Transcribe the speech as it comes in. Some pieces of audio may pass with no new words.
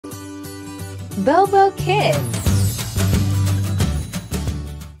BoBo Kids.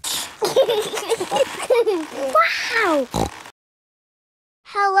 Wow!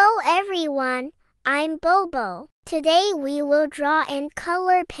 Hello everyone, I'm BoBo. Today we will draw and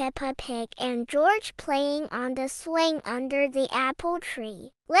color Peppa Pig and George playing on the swing under the apple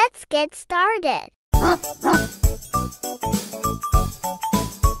tree. Let's get started.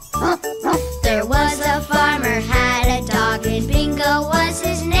 There was a farmer, had a dog, and Bingo was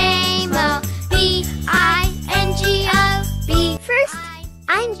his name. Oh, B-I-N-G-O. First,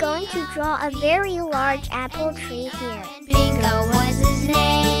 I'm going to draw a very large apple tree here. Bingo was his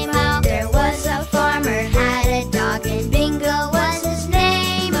name. Oh, there was a farmer, had a dog, and Bingo was his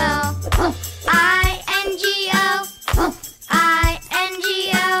name. Oh, I-N-G-O.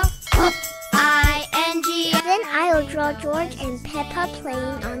 I-N-G-O. I-N-G-O. Then I'll draw George and Peppa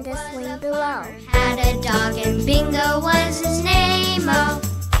playing on the swing below. Had a dog and Bingo was his name. Oh,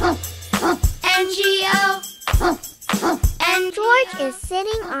 N-G-O. And George is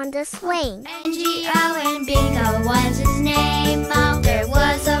sitting on the swing. N-G-O and Bingo was his name. Oh, there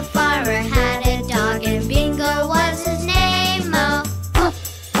was a farmer, had a dog, and Bingo was his name. Oh,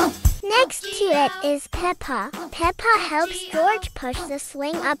 Next to it is Peppa. Peppa helps George push the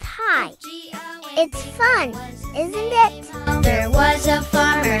swing up high. It's fun, isn't it? there was a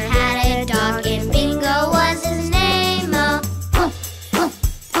farmer, had a dog, and Bingo was his name. Oh,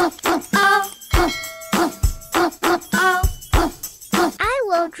 I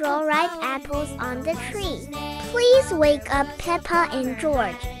will draw ripe apples on the tree. Please wake up Peppa and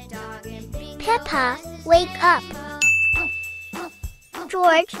George. Peppa, wake up.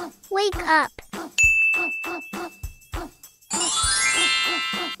 George, wake up.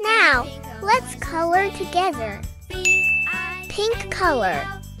 Now, let's color together. Pink color.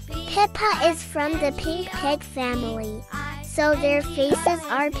 Peppa is from the pink pig family, so their faces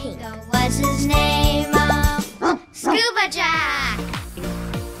are pink. was his name. Oh, Scuba Jack.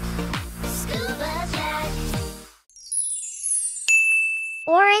 Scuba Jack.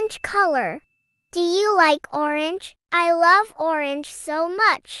 Orange color. Do you like orange? I love orange so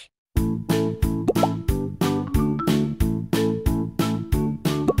much.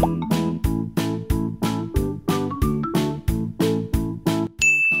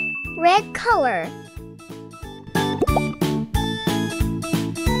 Red color.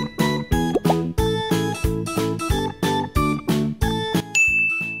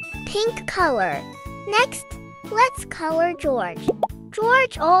 Pink color. Next, let's color George.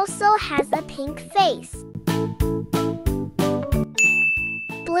 George also has a pink face.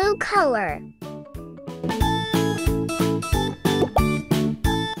 Blue color.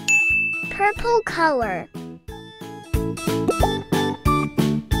 Purple color.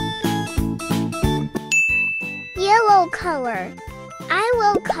 Yellow color. I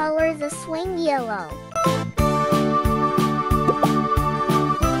will color the swing yellow.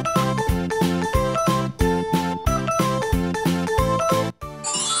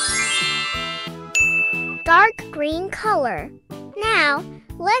 Dark green color. Now,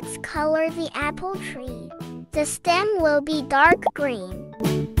 let's color the apple tree. The stem will be dark green.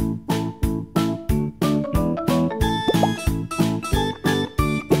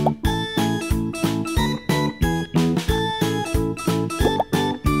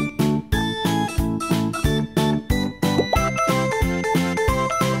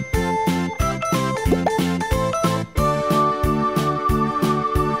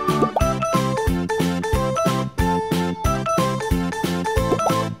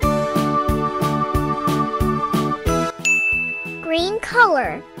 Green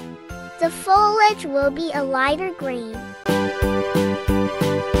color. The foliage will be a lighter green.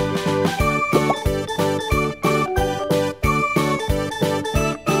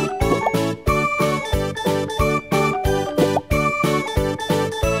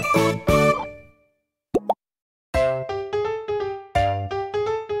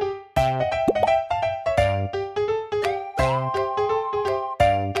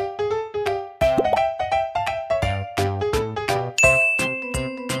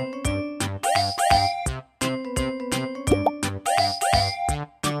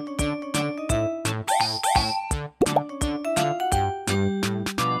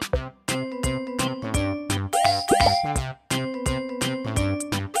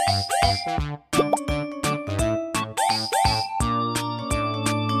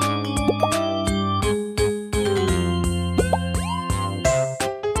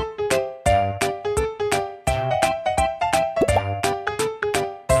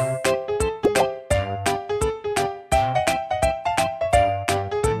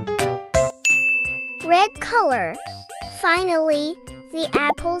 Red color. Finally, The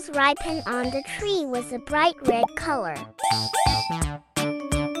apples ripened on the tree with a bright red color.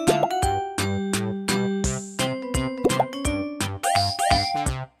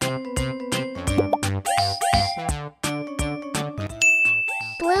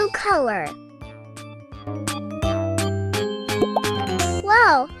 Blue color.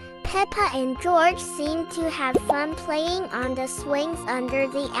 Whoa! Peppa and George seem to have fun playing on the swings under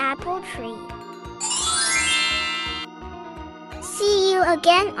the apple tree. See you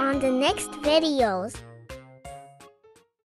again on the next videos.